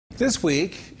This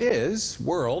week is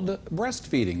World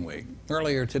Breastfeeding Week.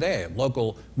 Earlier today,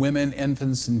 local Women,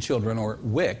 Infants, and Children, or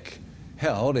WIC,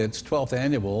 held its 12th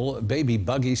annual Baby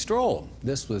Buggy Stroll.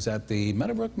 This was at the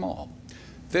Meadowbrook Mall.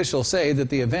 Officials say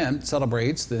that the event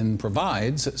celebrates and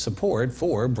provides support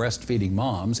for breastfeeding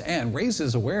moms and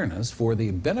raises awareness for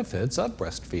the benefits of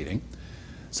breastfeeding.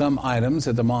 Some items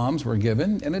that the moms were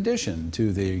given, in addition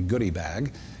to the goodie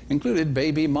bag, included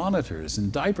baby monitors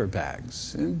and diaper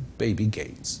bags and baby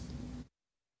gates.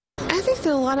 I think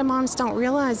that a lot of moms don't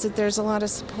realize that there's a lot of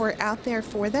support out there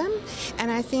for them,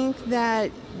 and I think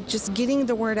that just getting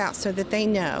the word out so that they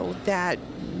know that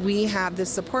we have this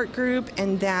support group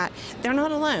and that they're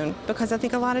not alone, because I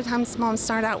think a lot of times moms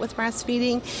start out with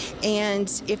breastfeeding, and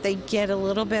if they get a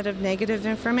little bit of negative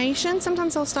information,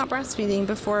 sometimes they'll stop breastfeeding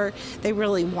before they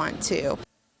really want to.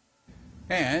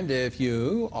 And if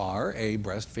you are a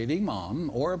breastfeeding mom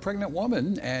or a pregnant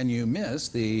woman and you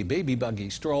missed the Baby Buggy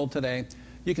Stroll today,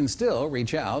 you can still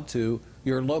reach out to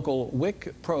your local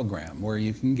WIC program where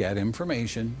you can get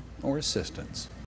information or assistance.